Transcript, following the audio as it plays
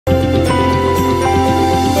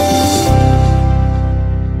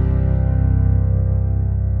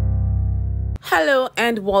Hello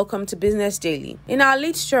and welcome to Business Daily. In our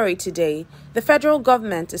lead story today, the federal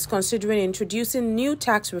government is considering introducing new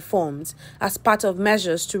tax reforms as part of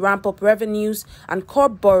measures to ramp up revenues and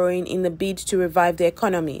curb borrowing in the bid to revive the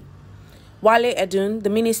economy. Wale Edun, the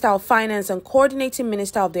Minister of Finance and Coordinating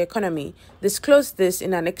Minister of the Economy, disclosed this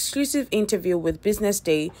in an exclusive interview with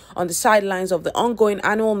BusinessDay on the sidelines of the ongoing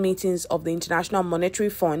annual meetings of the International Monetary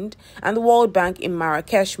Fund and the World Bank in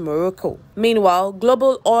Marrakesh, Morocco. Meanwhile,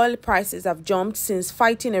 global oil prices have jumped since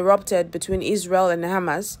fighting erupted between Israel and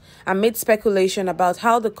Hamas, amid speculation about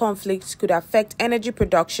how the conflict could affect energy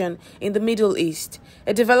production in the Middle East,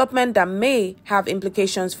 a development that may have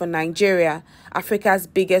implications for Nigeria, Africa's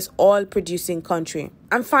biggest oil-producing country.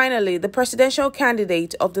 And finally, the presidential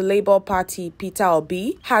candidate of the Labour Party, Peter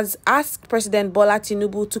Obi, has asked President Bola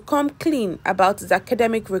Tinubu to come clean about his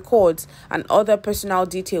academic records and other personal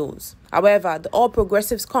details. However, the All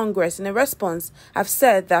Progressives Congress, in a response, have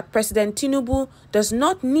said that President Tinubu does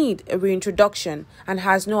not need a reintroduction and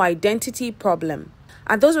has no identity problem.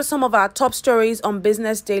 And those were some of our top stories on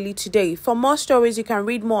Business Daily today. For more stories, you can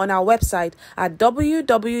read more on our website at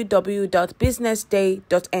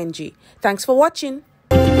www.businessday.ng. Thanks for watching.